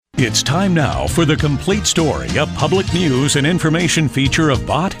It's time now for the complete story, a public news and information feature of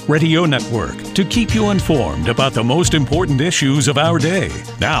Bott Radio Network to keep you informed about the most important issues of our day.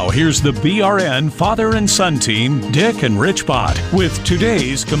 Now, here's the BRN father and son team, Dick and Rich Bott, with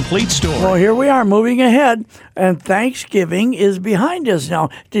today's complete story. Well, here we are moving ahead, and Thanksgiving is behind us now.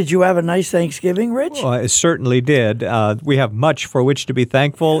 Did you have a nice Thanksgiving, Rich? Well, I certainly did. We have much for which to be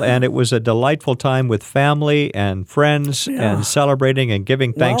thankful, and it was a delightful time with family and friends and celebrating and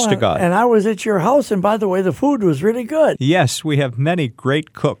giving thanks to God. And I was at your house, and by the way, the food was really good. Yes, we have many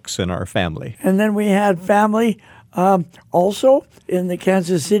great cooks in our family. And then we had family also in the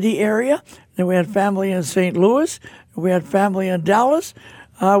Kansas City area. Then we had family in St. Louis. We had family in Dallas.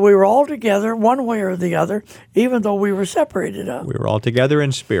 We were all together one way or the other, even though we were separated. We were all together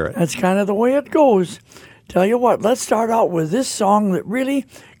in spirit. That's kind of the way it goes. Tell you what, let's start out with this song that really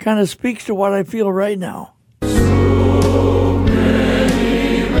kind of speaks to what I feel right now. So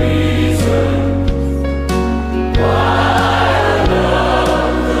many reasons why I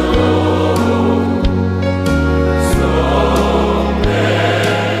love the Lord. So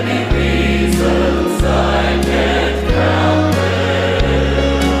many reasons I can't count them.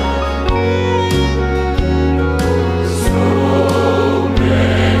 So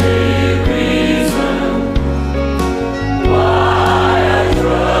many reasons why I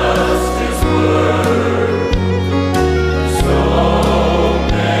trust His word. So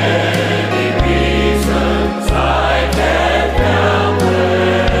many reasons I can't count them.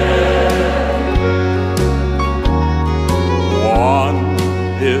 One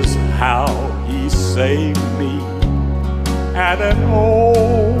is how He saved me at an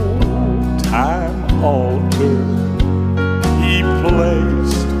old-time altar. He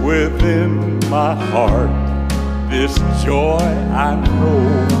placed within my heart this joy I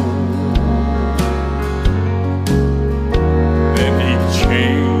know. Then He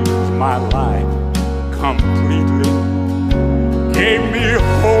changed my life completely, gave me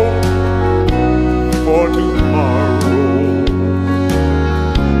hope for tomorrow.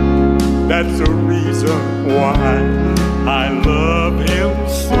 That's a reason why I love Him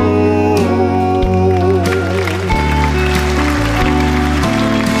so.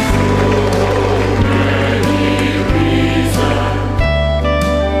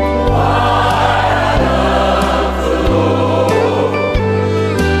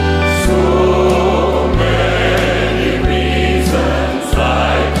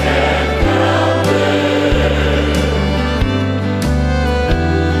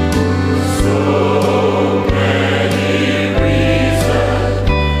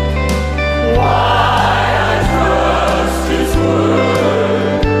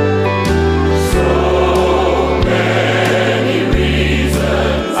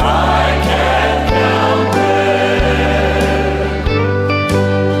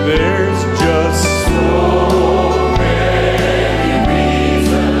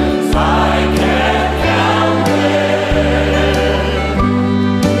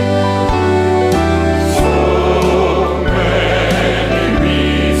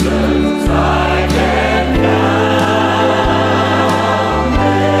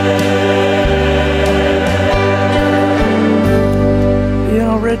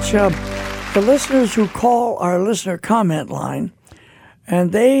 The listeners who call our listener comment line,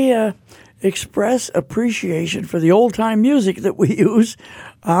 and they express appreciation for the old-time music that we use.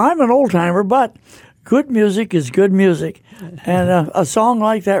 I'm an old-timer, but good music is good music. And a song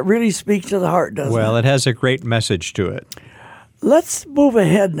like that really speaks to the heart, doesn't it? Well, it has a great message to it. Let's move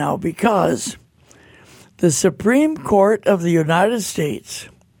ahead now, because the Supreme Court of the United States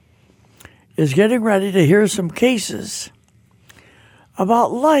is getting ready to hear some cases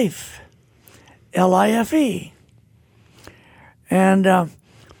about life, L-I-F-E. And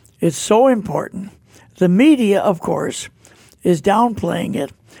it's so important. The media, of course, is downplaying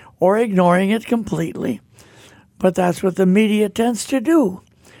it or ignoring it completely. But that's what the media tends to do.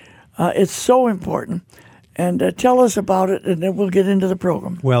 It's so important. And tell us about it, and then we'll get into the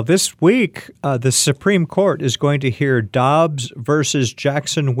program. Well, this week, the Supreme Court is going to hear Dobbs versus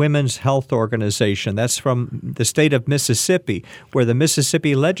Jackson Women's Health Organization. That's from the state of Mississippi, where the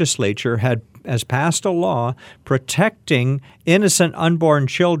Mississippi legislature has passed a law protecting innocent unborn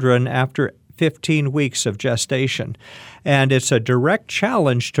children after 15 weeks of gestation. And it's a direct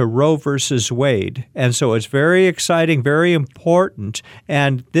challenge to Roe versus Wade. And so it's very exciting, very important.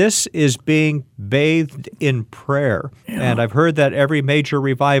 And this is being bathed in prayer. Yeah. And I've heard that every major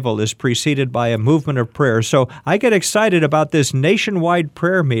revival is preceded by a movement of prayer. So I get excited about this nationwide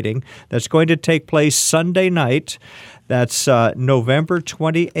prayer meeting that's going to take place Sunday night. That's November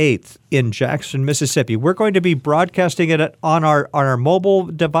 28th in Jackson, Mississippi. We're going to be broadcasting it on our mobile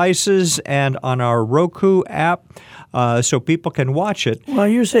devices and on our Roku app, so people can watch it. Well,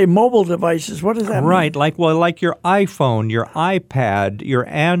 you say mobile devices. What does that mean? Right, like your iPhone, your iPad, your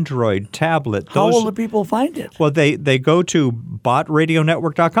Android tablet. How will the people find it? Well, they go to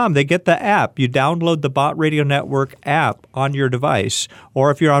bottradionetwork.com. They get the app. You download the Bott Radio Network app on your device. Or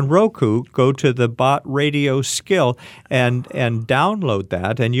if you're on Roku, go to the Bott Radio skill and download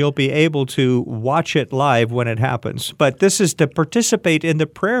that, and you'll be able to watch it live when it happens. But this is to participate in the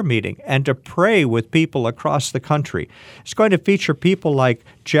prayer meeting and to pray with people across the country. It's going to feature people like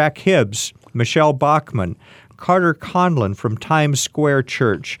Jack Hibbs, Michelle Bachman, Carter Conlon from Times Square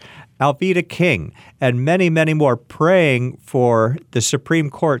Church, Alveda King, and many, many more praying for the Supreme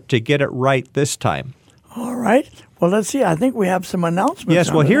Court to get it right this time. All right. Well, let's see. I think we have some announcements.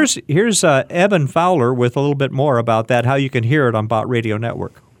 Yes, well, here's Evan Fowler with a little bit more about that, how you can hear it on Bott Radio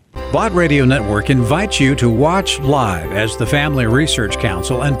Network. Bott Radio Network invites you to watch live as the Family Research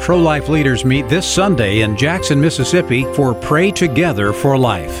Council and pro-life leaders meet this Sunday in Jackson, Mississippi for Pray Together for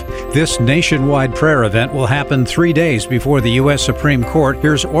Life. This nationwide prayer event will happen 3 days before the U.S. Supreme Court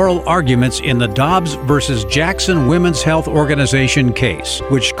hears oral arguments in the Dobbs versus Jackson Women's Health Organization case,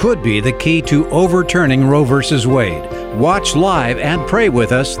 which could be the key to overturning Roe versus Wade. Watch live and pray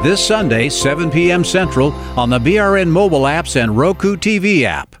with us this Sunday, 7 p.m. Central, on the BRN mobile apps and Roku TV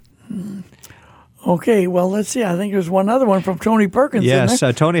app. Okay, well, let's see. I think there's one other one from Tony Perkins. Yes,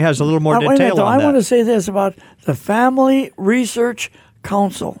 Tony has a little more detail on that. I want to say this about the Family Research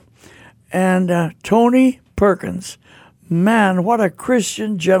Council and Tony Perkins. Man, what a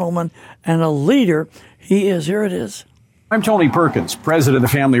Christian gentleman and a leader he is. Here it is. I'm Tony Perkins, president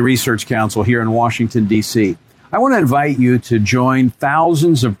of the Family Research Council here in Washington, D.C. I want to invite you to join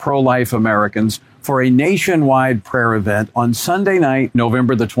thousands of pro-life Americans for a nationwide prayer event on Sunday night,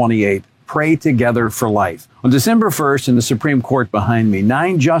 November the 28th. Pray Together for Life. On December 1st, in the Supreme Court behind me,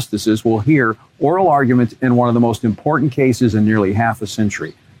 9 justices will hear oral arguments in one of the most important cases in nearly half a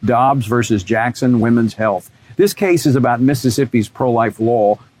century, Dobbs versus Jackson Women's Health. This case is about Mississippi's pro-life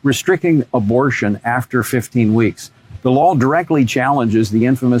law restricting abortion after 15 weeks. The law directly challenges the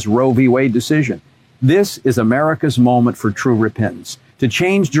infamous Roe v. Wade decision. This is America's moment for true repentance, to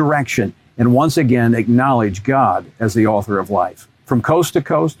change direction and once again acknowledge God as the author of life. From coast to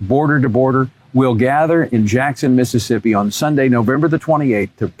coast, border to border, we'll gather in Jackson, Mississippi on Sunday, November the 28th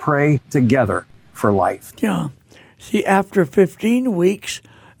to pray together for life. Yeah. See, after 15 weeks,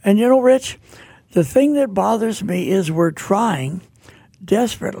 and you know, Rich, the thing that bothers me is we're trying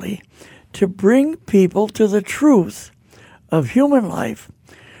desperately to bring people to the truth of human life,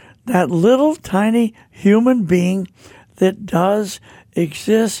 that little tiny human being that does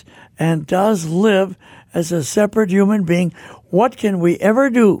exist and does live as a separate human being. What can we ever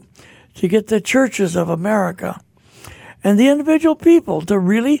do to get the churches of America and the individual people to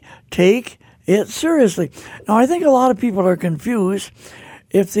really take it seriously? Now, I think a lot of people are confused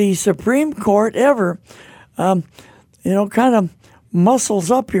if the Supreme Court ever, kind of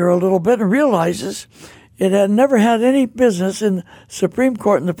muscles up here a little bit and realizes it had never had any business in the Supreme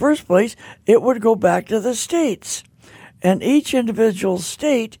Court in the first place. It would go back to the states, and each individual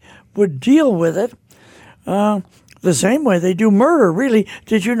state would deal with it the same way they do murder. Really,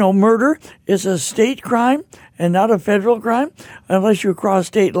 did you know murder is a state crime and not a federal crime unless you cross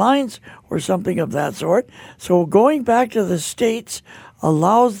state lines or something of that sort? So going back to the states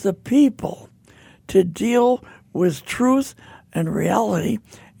allows the people to deal with truth and reality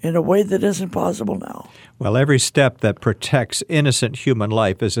in a way that isn't possible now. Well, every step that protects innocent human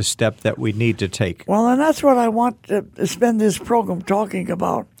life is a step that we need to take. Well, and that's what I want to spend this program talking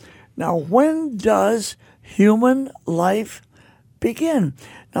about. Now, when does human life begin?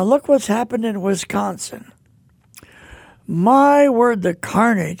 Now, look what's happened in Wisconsin. My word, the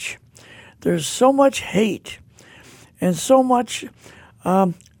carnage. There's so much hate and so much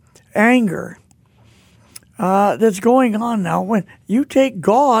anger that's going on now. When you take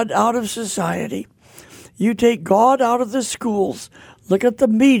God out of society, you take God out of the schools, look at the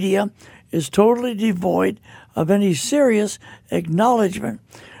media, is totally devoid of any serious acknowledgement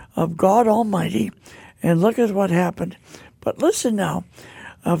of God Almighty. And look at what happened. But listen now,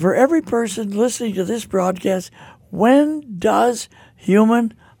 for every person listening to this broadcast, when does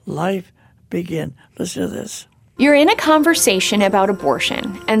human life begin? Listen to this. You're in a conversation about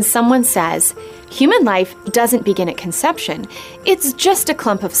abortion, and someone says, human life doesn't begin at conception. It's just a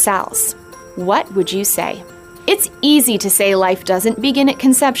clump of cells. What would you say? It's easy to say life doesn't begin at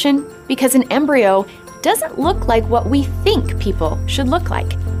conception because an embryo doesn't look like what we think people should look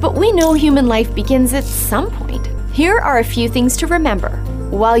like. But we know human life begins at some point. Here are a few things to remember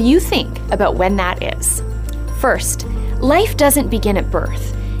while you think about when that is. First, life doesn't begin at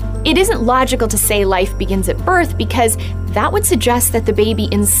birth. It isn't logical to say life begins at birth because that would suggest that the baby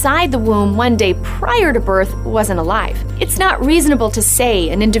inside the womb one day prior to birth wasn't alive. It's not reasonable to say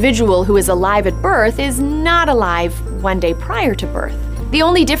an individual who is alive at birth is not alive one day prior to birth. The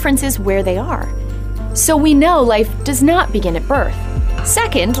only difference is where they are. So we know life does not begin at birth.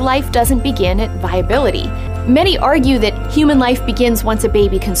 Second, life doesn't begin at viability. Many argue that human life begins once a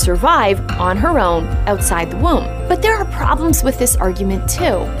baby can survive on her own outside the womb. But there are problems with this argument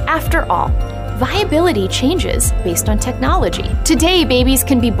too. After all, viability changes based on technology. Today, babies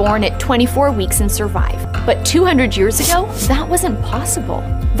can be born at 24 weeks and survive. But 200 years ago, that wasn't possible.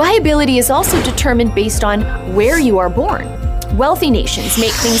 Viability is also determined based on where you are born. Wealthy nations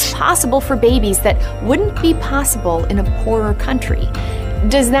make things possible for babies that wouldn't be possible in a poorer country.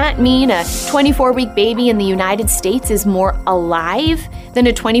 Does that mean a 24-week baby in the United States is more alive than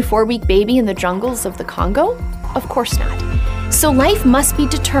a 24-week baby in the jungles of the Congo? Of course not. So life must be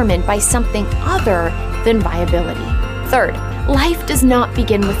determined by something other than viability. Third, life does not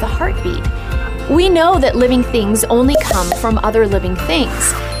begin with the heartbeat. We know that living things only come from other living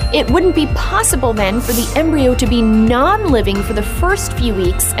things. It wouldn't be possible then for the embryo to be non-living for the first few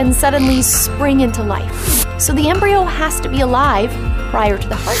weeks and suddenly spring into life. So the embryo has to be alive prior to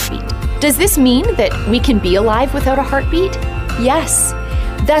the heartbeat. Does this mean that we can be alive without a heartbeat? Yes.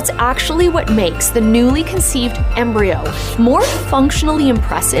 That's actually what makes the newly conceived embryo more functionally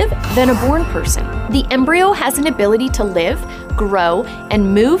impressive than a born person. The embryo has an ability to live, grow,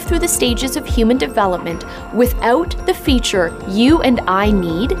 and move through the stages of human development without the feature you and I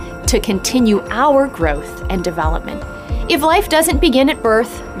need to continue our growth and development. If life doesn't begin at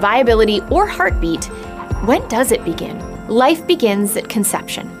birth, viability, or heartbeat, when does it begin? Life begins at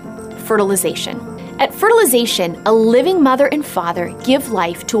conception, fertilization. At fertilization, a living mother and father give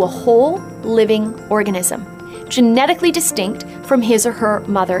life to a whole living organism, genetically distinct from his or her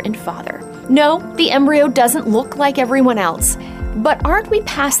mother and father. No, the embryo doesn't look like everyone else, but aren't we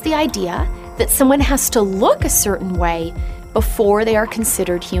past the idea that someone has to look a certain way before they are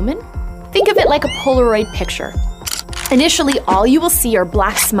considered human? Think of it like a Polaroid picture. Initially, all you will see are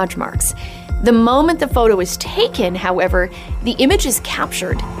black smudge marks. The moment the photo is taken, however, the image is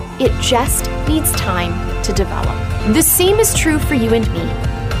captured. It just needs time to develop. The same is true for you and me.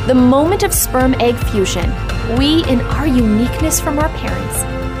 The moment of sperm-egg fusion, we, in our uniqueness from our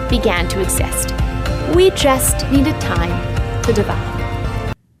parents, began to exist. We just needed time to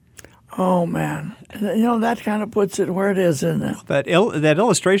develop. Oh, man. That kind of puts it where it is, isn't it? That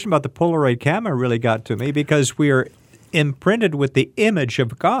illustration about the Polaroid camera really got to me because we are imprinted with the image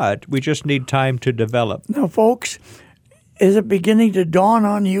of God. We just need time to develop. Now, folks, is it beginning to dawn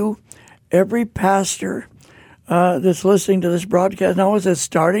on you, every pastor that's listening to this broadcast now, is it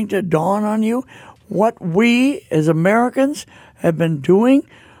starting to dawn on you what we as Americans have been doing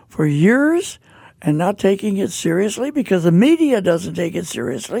for years and not taking it seriously because the media doesn't take it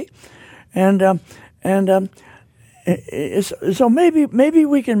seriously? So maybe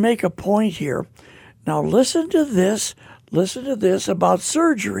we can make a point here. Now listen to this about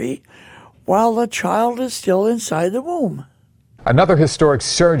surgery while the child is still inside the womb. Another historic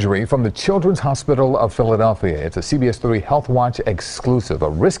surgery from the Children's Hospital of Philadelphia. It's a CBS 3 Health Watch exclusive, a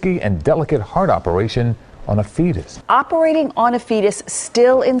risky and delicate heart operation on a fetus. Operating on a fetus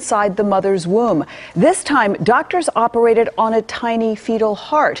still inside the mother's womb. This time, doctors operated on a tiny fetal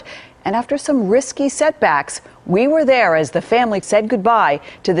heart. And after some risky setbacks, we were there as the family said goodbye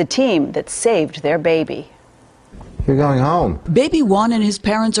to the team that saved their baby. You're going home. Baby Juan and his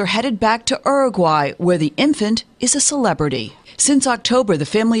parents are headed back to Uruguay, where the infant is a celebrity. Since October, the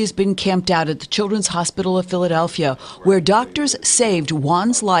family has been camped out at the Children's Hospital of Philadelphia, where doctors saved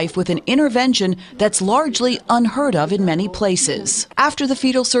Juan's life with an intervention that's largely unheard of in many places. After the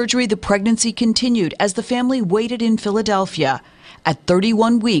fetal surgery, the pregnancy continued as the family waited in Philadelphia. At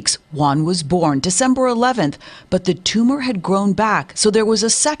 31 weeks, Juan was born December 11th, but the tumor had grown back, so there was a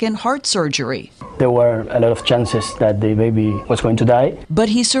second heart surgery. There were a lot of chances that the baby was going to die. But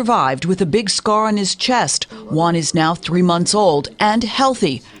he survived with a big scar on his chest. Juan is now 3 months old and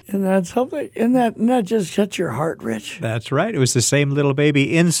healthy. Isn't that something? Isn't that just hits your heart, Rich? That's right. It was the same little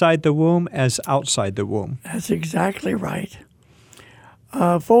baby inside the womb as outside the womb. That's exactly right.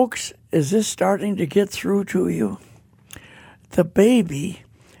 Folks, is this starting to get through to you? The baby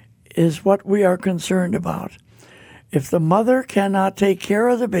is what we are concerned about. If the mother cannot take care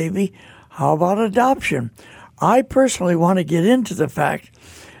of the baby, how about adoption? I personally want to get into the fact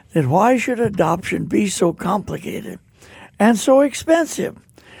that why should adoption be so complicated and so expensive?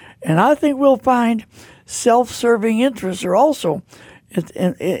 And I think we'll find self-serving interests are also at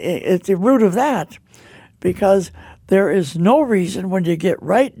the root of that, because there is no reason, when you get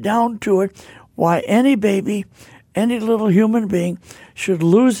right down to it, why any baby, any little human being should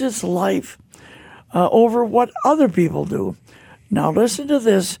lose its life over what other people do. Now listen to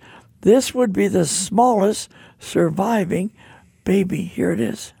this. This would be the smallest surviving baby. Here it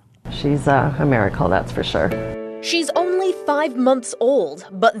is. She's a miracle, that's for sure. She's only 5 months old,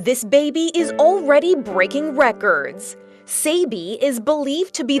 but this baby is already breaking records. Sabi is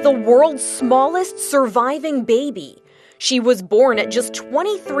believed to be the world's smallest surviving baby. She was born at just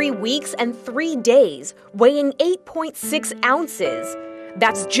 23 weeks and 3 days, weighing 8.6 ounces.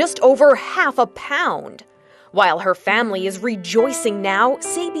 That's just over half a pound. While her family is rejoicing now,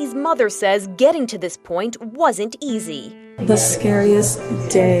 Sabi's mother says getting to this point wasn't easy. The scariest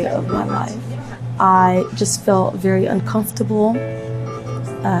day of my life. I just felt very uncomfortable,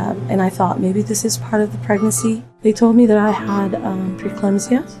 and I thought maybe this is part of the pregnancy. They told me that I had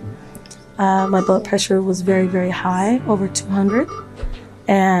preeclampsia. My blood pressure was very, very high, over 200,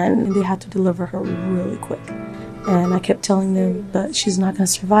 and they had to deliver her really quick. And I kept telling them, but she's not going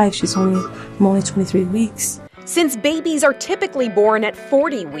to survive. I'm only 23 weeks. Since babies are typically born at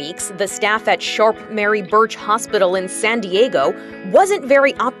 40 weeks, the staff at Sharp Mary Birch Hospital in San Diego wasn't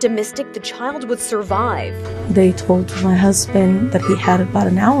very optimistic the child would survive. They told my husband that he had about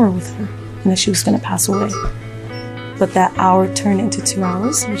an hour with her and that she was going to pass away. But that hour turned into 2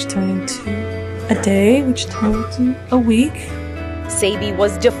 hours, which turned into a day, which turned into a week. Sabi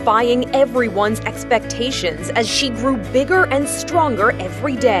was defying everyone's expectations as she grew bigger and stronger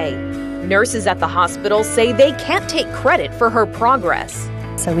every day. Nurses at the hospital say they can't take credit for her progress.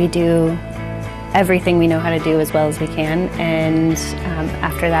 So we do everything we know how to do as well as we can, and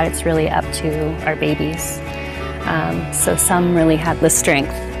after that it's really up to our babies. So some really have the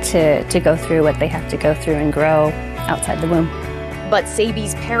strength to go through what they have to go through and grow outside the womb. But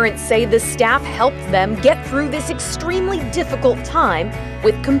Sabi's parents say the staff helped them get through this extremely difficult time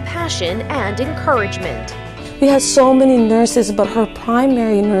with compassion and encouragement. We had so many nurses, but her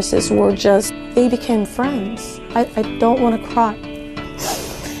primary nurses were they became friends. I don't want to cry.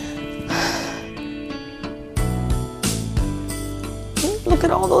 Look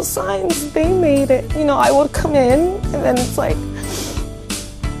at all those signs. They made it. I would come in, and then it's like,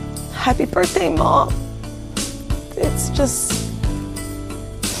 happy birthday, Mom. It's just,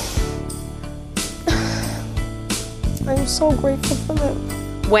 I'm so grateful for them.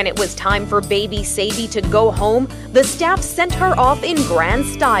 When it was time for baby Sabi to go home, the staff sent her off in grand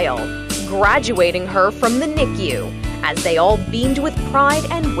style, graduating her from the NICU, as they all beamed with pride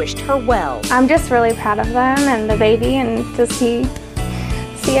and wished her well. I'm just really proud of them and the baby, and to see,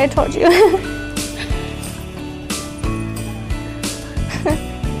 I told you.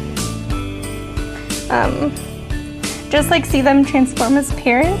 Just see them transform as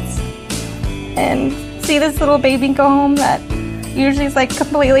parents and see this little baby go home that usually is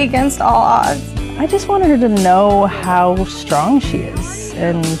completely against all odds. I just want her to know how strong she is,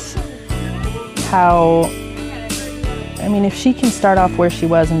 and how, if she can start off where she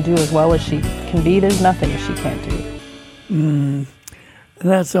was and do as well as she can be, there's nothing she can't do.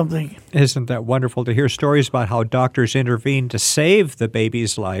 That's something. Isn't that wonderful to hear stories about how doctors intervene to save the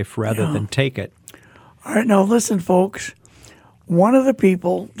baby's life rather than take it? All right, now listen, folks. One of the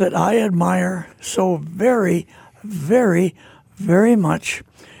people that I admire so very, very, very much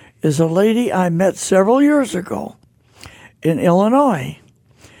is a lady I met several years ago in Illinois,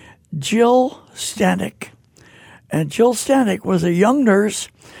 Jill Stanek. And Jill Stanek was a young nurse.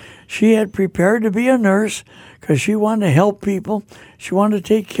 She had prepared to be a nurse because she wanted to help people. She wanted to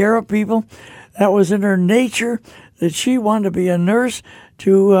take care of people. That was in her nature, that she wanted to be a nurse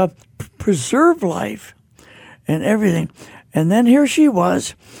to preserve life and everything. And then here she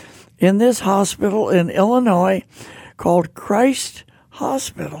was in this hospital in Illinois called Christ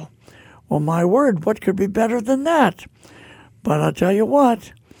Hospital. Well, my word, what could be better than that? But I'll tell you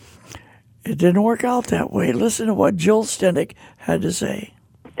what, it didn't work out that way. Listen to what Jill Stanek had to say.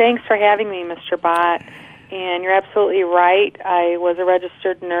 Thanks for having me, Mr. Bott. And you're absolutely right. I was a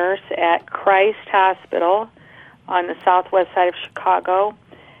registered nurse at Christ Hospital on the southwest side of Chicago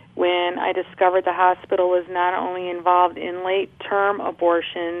when I discovered the hospital was not only involved in late-term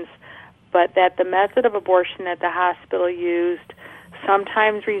abortions, but that the method of abortion that the hospital used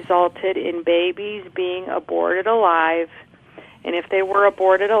sometimes resulted in babies being aborted alive. And if they were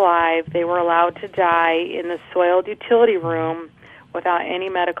aborted alive, they were allowed to die in the soiled utility room without any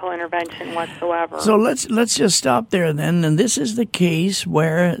medical intervention whatsoever. So let's just stop there then. And this is the case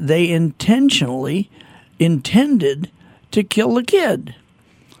where they intentionally intended to kill the kid.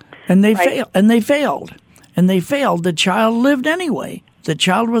 And they Right. failed. The child lived anyway. The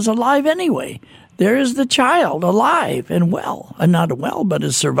child was alive anyway. There is the child alive and well, not well, but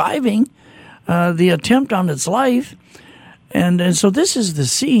is surviving the attempt on its life. And so this is the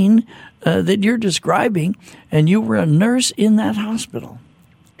scene that you're describing, and you were a nurse in that hospital.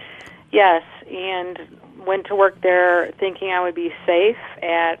 Yes, and went to work there thinking I would be safe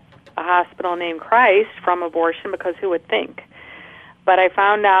at a hospital named Christ from abortion, because who would think? But I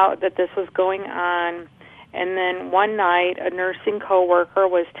found out that this was going on, and then one night a nursing coworker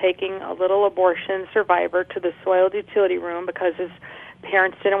was taking a little abortion survivor to the soiled utility room because his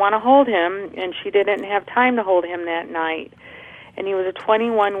parents didn't want to hold him, and she didn't have time to hold him that night. And he was a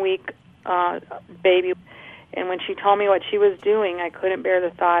 21-week baby. And when she told me what she was doing, I couldn't bear the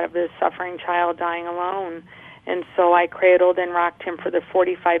thought of this suffering child dying alone. And so I cradled and rocked him for the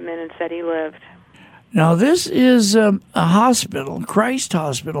 45 minutes that he lived. Now, this is a hospital, Christ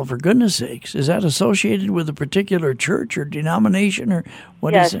Hospital, for goodness sakes. Is that associated with a particular church or denomination, or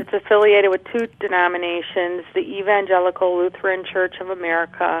what is it? Yes, it's affiliated with two denominations, the Evangelical Lutheran Church of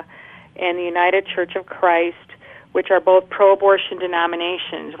America and the United Church of Christ, which are both pro-abortion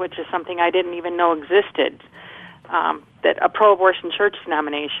denominations, which is something I didn't even know existed, that a pro-abortion church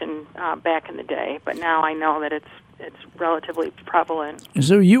denomination back in the day. But now I know that it's relatively prevalent.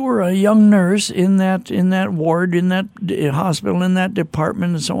 So you were a young nurse in that ward, in that hospital, in that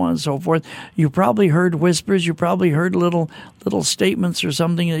department, and so on and so forth. You probably heard whispers. You probably heard little statements or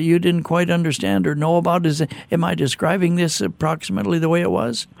something that you didn't quite understand or know about. Am I describing this approximately the way it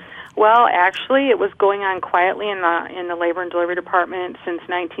was? Well, actually, it was going on quietly in the labor and delivery department since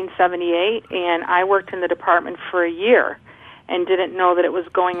 1978, and I worked in the department for a year and didn't know that it was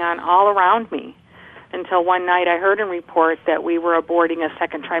going on all around me until one night I heard in report that we were aborting a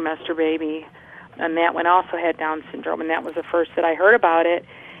second trimester baby, and that one also had Down syndrome, and that was the first that I heard about it.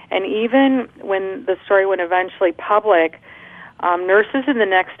 And even when the story went eventually public, nurses in the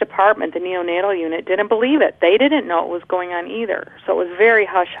next department, the neonatal unit, didn't believe it. They didn't know it was going on either. So it was very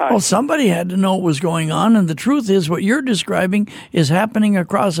hush-hush. Well, somebody had to know what was going on, and the truth is what you're describing is happening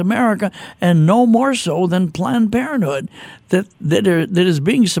across America, and no more so than Planned Parenthood, that is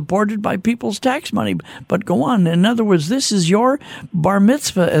being supported by people's tax money. But go on. In other words, this is your bar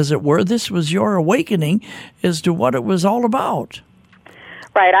mitzvah, as it were. This was your awakening as to what it was all about.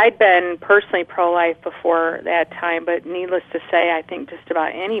 Right, I'd been personally pro-life before that time, but needless to say, I think just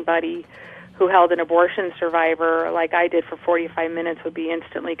about anybody who held an abortion survivor like I did for 45 minutes would be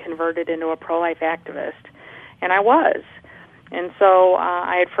instantly converted into a pro-life activist. And I was. And so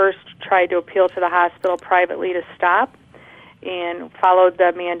I had first tried to appeal to the hospital privately to stop and followed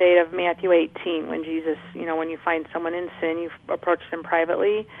the mandate of Matthew 18 when Jesus, when you find someone in sin, you approach them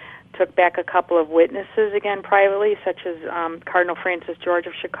privately. Took back a couple of witnesses again privately, such as Cardinal Francis George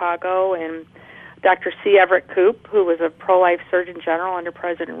of Chicago and Dr. C. Everett Koop, who was a pro-life Surgeon General under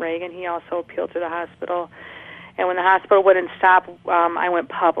President Reagan. He also appealed to the hospital. And when the hospital wouldn't stop, I went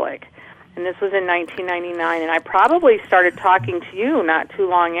public. And this was in 1999. And I probably started talking to you not too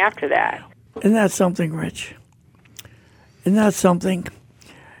long after that. Isn't that something, Rich? Isn't that something?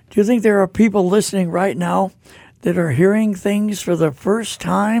 Do you think there are people listening right now that are hearing things for the first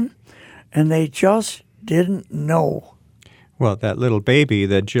time and they just didn't know? Well, that little baby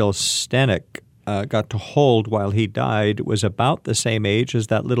that Jill Stanek got to hold while he died was about the same age as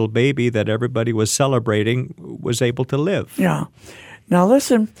that little baby that everybody was celebrating was able to live. Yeah. Now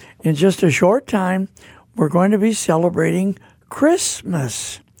listen, in just a short time, we're going to be celebrating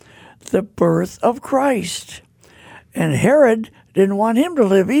Christmas, the birth of Christ. And Herod didn't want him to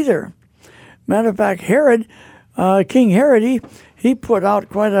live either. Matter of fact, King Herod, he put out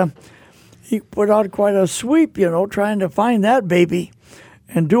quite a sweep, trying to find that baby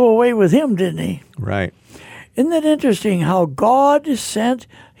and do away with him, didn't he? Right. Isn't that interesting how God sent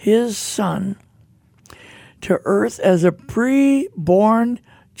his son to earth as a pre-born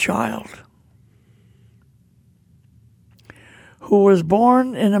child who was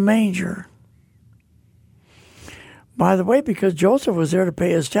born in a manger? By the way, because Joseph was there to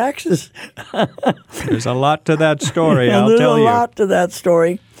pay his taxes. There's a lot to that story, I'll tell you. There's a lot to that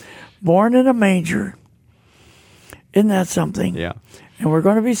story. Born in a manger. Isn't that something? Yeah. And we're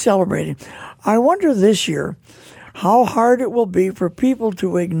going to be celebrating. I wonder this year how hard it will be for people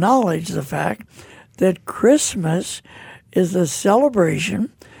to acknowledge the fact that Christmas is the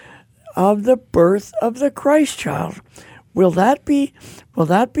celebration of the birth of the Christ child. Will that be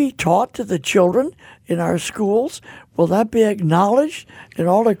taught to the children in our schools? Will that be acknowledged in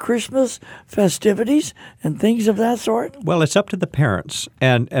all the Christmas festivities and things of that sort? Well, it's up to the parents.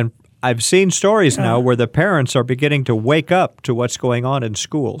 And I've seen stories now where the parents are beginning to wake up to what's going on in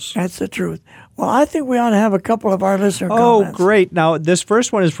schools. That's the truth. Well, I think we ought to have a couple of our listener Oh, comments. great. Now, this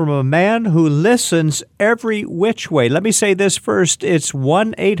first one is from a man who listens every which way. Let me say this first. It's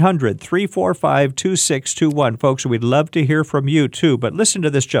 1-800-345-2621. Folks, we'd love to hear from you, too. But listen to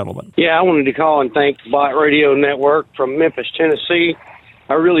this gentleman. Yeah, I wanted to call and thank the Bott Radio Network from Memphis, Tennessee.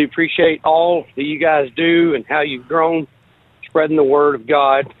 I really appreciate all that you guys do and how you've grown, spreading the word of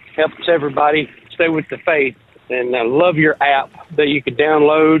God. Helps everybody stay with the faith. And I love your app that you can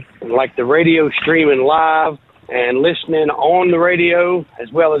download, like the radio streaming live and listening on the radio,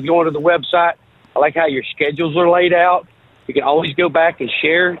 as well as going to the website. I like how your schedules are laid out. You can always go back and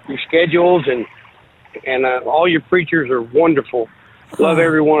share your schedules, and all your preachers are wonderful. Love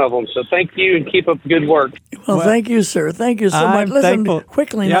every one of them. So thank you, and keep up the good work. Well, thank you, sir. Thank you so much. Listen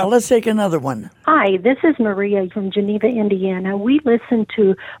quickly now. Let's take another one. Hi, this is Maria from Geneva, Indiana. We listen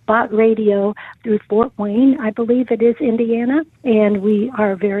to Bott Radio through Fort Wayne, I believe it is Indiana, and we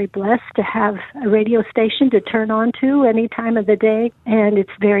are very blessed to have a radio station to turn on to any time of the day, and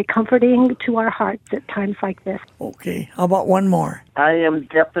it's very comforting to our hearts at times like this. Okay, how about one more? I am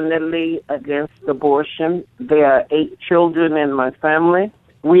definitely against abortion. There are 8 children in my family.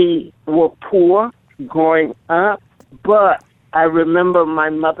 We were poor growing up, but I remember my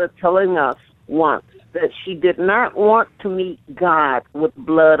mother telling us once that she did not want to meet God with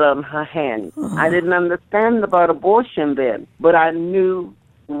blood on her hands. I didn't understand about abortion then, but I knew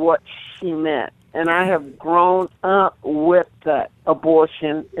what she meant. And I have grown up with that.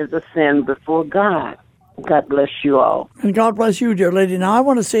 Abortion is a sin before God. God bless you all. And God bless you, dear lady. Now, I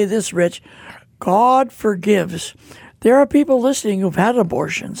want to say this, Rich. God forgives. There are people listening who've had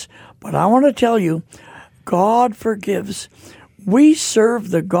abortions, but I want to tell you, God forgives. We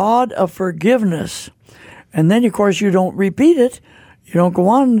serve the God of forgiveness. And then, of course, you don't repeat it. You don't go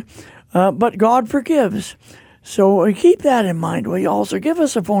on, but God forgives. So keep that in mind. Will you also give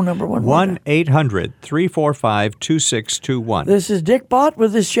us a phone number? 1-800-345-2621. This is Dick Bott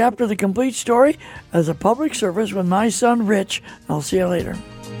with this chapter of The Complete Story as a public service with my son, Rich. I'll see you later.